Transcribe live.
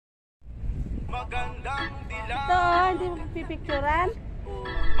Ito, hindi mo pipicturan?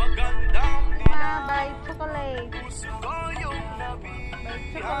 By chocolate. By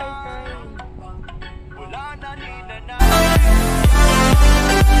chocolate.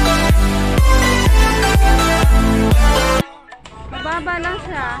 Mababa lang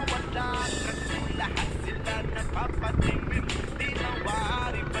siya.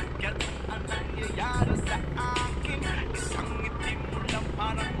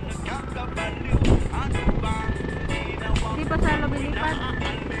 Hindi pa siya lumilipad.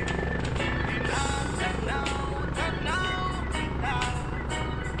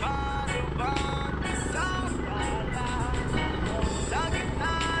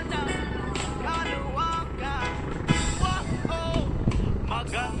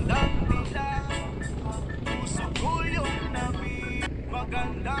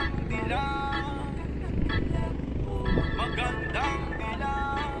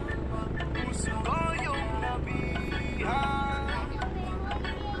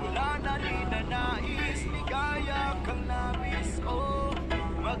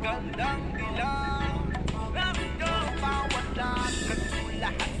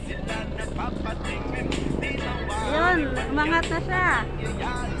 Yun, umangat na siya.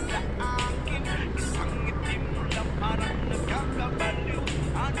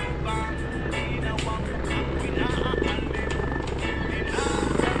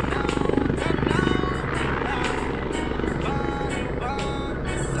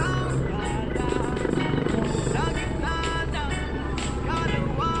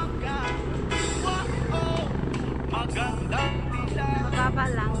 Mababa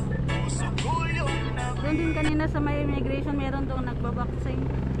lang. Doon din kanina sa may immigration meron doon nagbaboxing.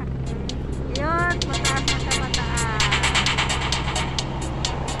 Yun, mataas na siya, mataas.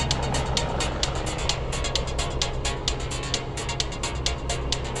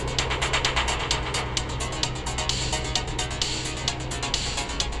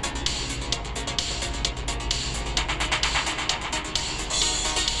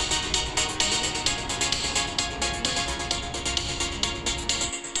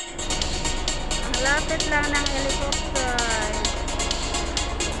 Lapit lang ng helicopter.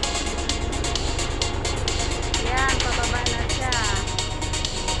 Yan, pababa na siya.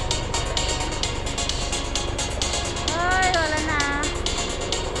 Ay, wala na.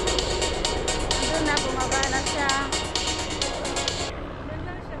 Doon na, bumaba na siya.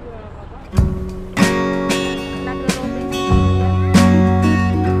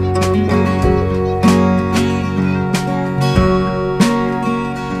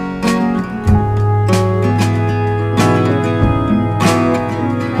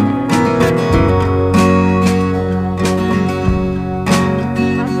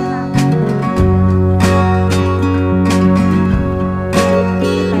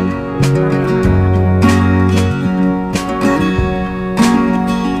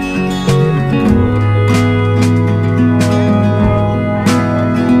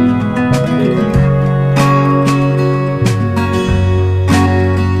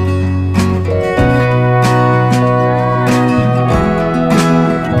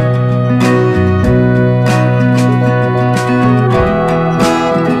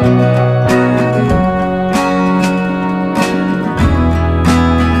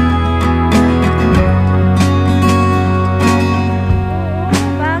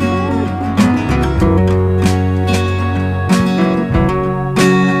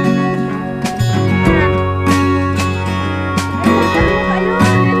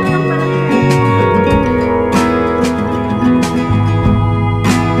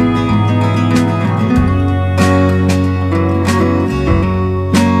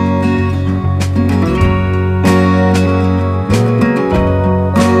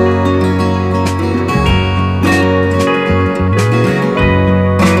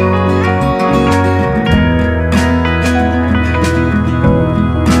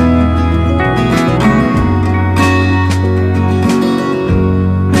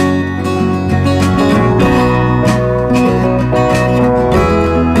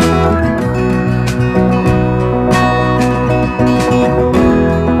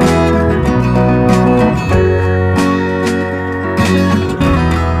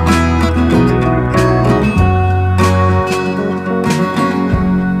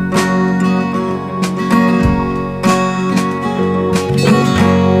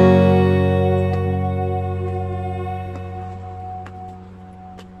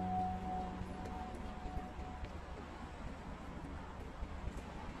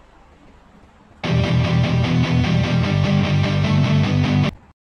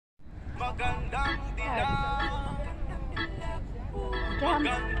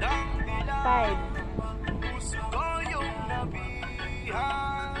 Magandang dilag. 5. Push up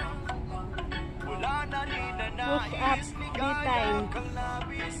 3 times.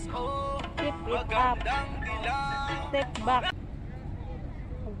 Keep it up. Step back.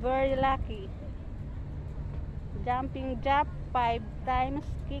 Very lucky. Jumping jump 5 times.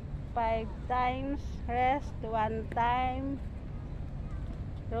 Kick 5 times. Rest 1 time.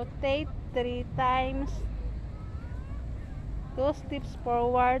 Rotate 3 times. 2 steps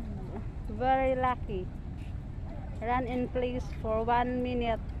forward. Very lucky. Run in place for 1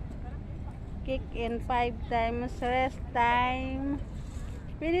 minute. Kick in 5 times. Rest time.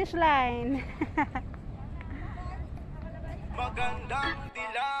 Finish line. Magandang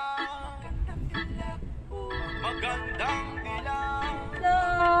dilang. Magandang dilang.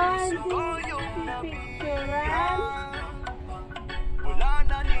 Gusto ko yung nabigyan. Wala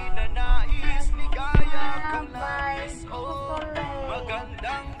na ninanais, ligaya kang nais. Oh,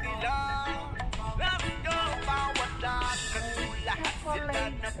 magandang dilang. Let's go, bawat lakad mo, lahat sila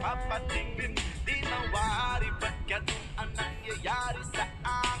napapatingin. Di mawari, ba't ganun ang nangyayari sa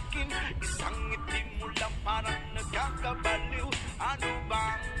akin? Isang ngiti mo lang parang nagkakabaliw. Ano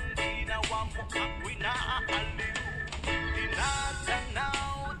bang ginawa mo, ako'y naaaliw?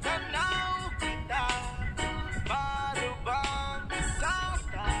 Tinatanaw kita, para bang isang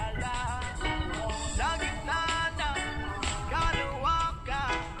tala. Sa gitna ng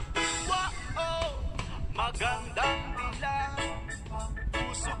kalawakan, wow, magandang dilang.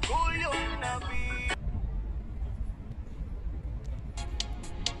 Puso ko yung nabi.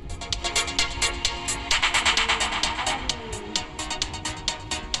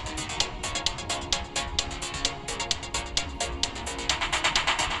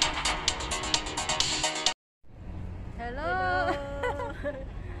 Hello.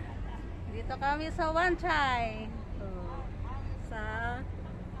 Dito kami sa One Chai. Sa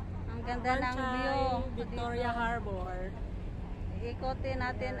Ang ganda ng view. Victoria Dito. Harbor. Ikotin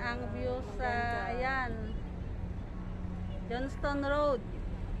natin ang view sa ayan. Johnston Road.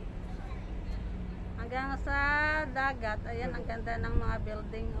 Hanggang sa dagat. Ayan ang ganda ng mga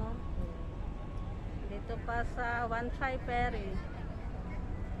building, oh. Dito pa sa One Chai Ferry.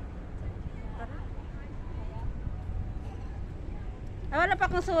 Tara. Ah, wala pa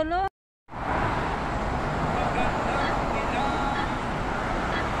akong sulo.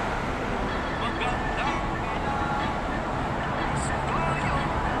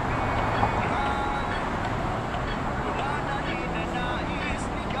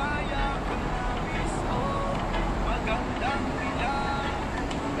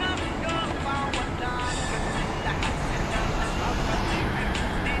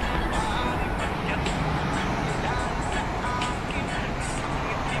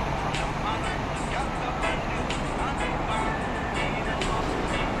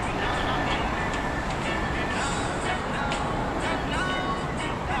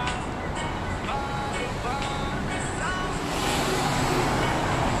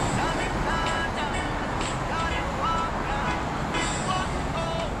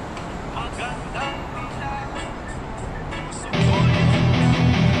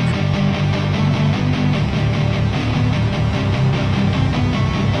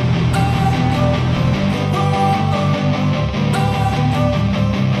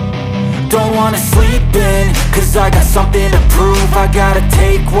 Don't wanna sleep in, cause I got something to prove. I gotta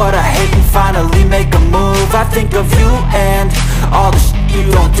take what I hate and finally make a move. I think of you and all the shit you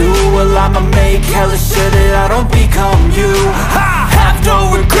don't do. Well, I'ma make hella sure that I don't become you. I have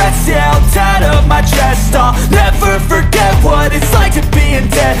no regrets, yeah, I'll tie up my chest. I'll never forget what it's like to be in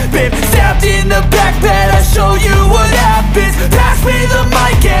debt. Been stabbed in the back bed, I'll show you what happens. Pass me the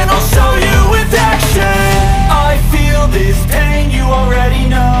mic and I'll show you with action. I feel this pain, you already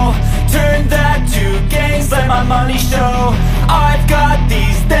know. Turn that to gains, let my money show. I've got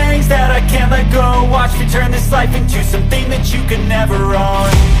these things that I can't let go. Watch me turn this life into something that you can never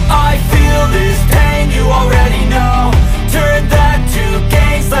own. I feel this pain, you already know. Turn that to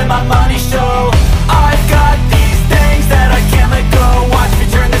gains, let my money show. I've got these things that I can't let go. Watch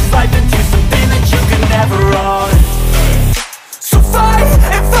me turn this life into something that you can never own. So fight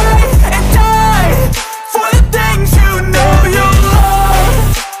and die for the things you know you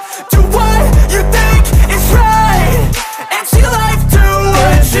love. Do what you think is right, and see life do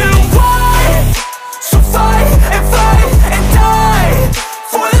what you want. So fight and die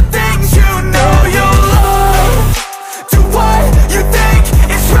for the things you know you love. Do what you think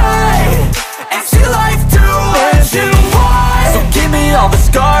is right, and see life do what you want. So give me all the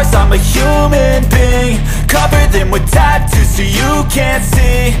scars, I'm a human being. Cover them with tattoos so you you can't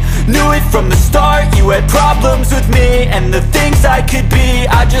see. Knew it from the start, you had problems with me and the things I could be,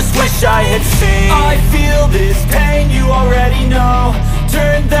 I just wish I had seen. I feel this pain, you already know.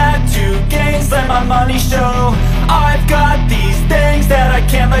 Turn that to gains, let my money show. I've got these things that I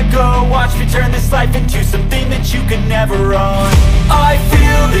can't let go. Watch me turn this life into something that you could never own. I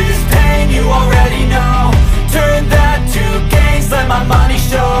feel this pain, you already know. Turn that to gains, let my money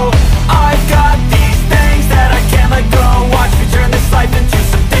show. I've got these things that I can't let go. Watch me turn this life into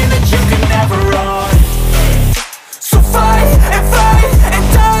something that you can never own. So fight and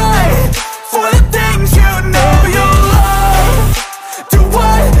die for the things you know you love. Do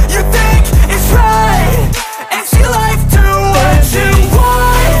what you think is right and see life do what you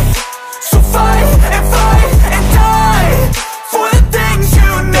want. So fight and die for the things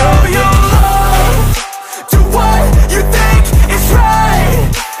you know you love. Do what you think is right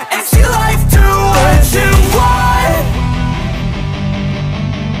and see life do what you want.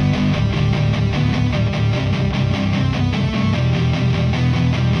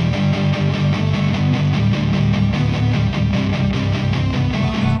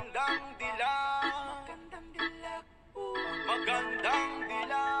 Magandang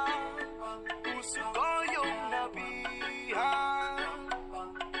dilag, puso ko yung nabihan.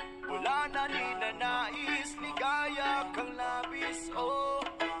 Wala na ninanais, ligaya kang labis. Oh,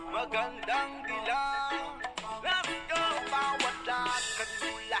 magandang dilag. Let's go, bawat lakad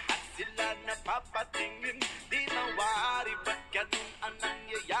mo, lahat sila napapatingin. Di mawari, ba't ganun ang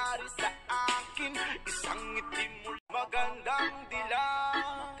nangyayari sa akin? Isang ngiti mo, magandang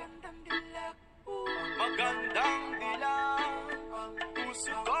dilag. Magandang dilag,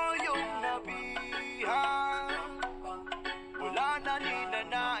 puso ko yung nabihan. Wala na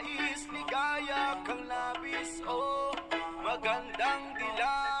ninanais, ligaya kang labis. Oh, magandang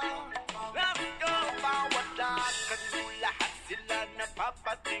dilag. Let's go, bawat lakad mo, lahat sila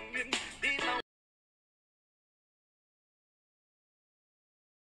napapatingin. Di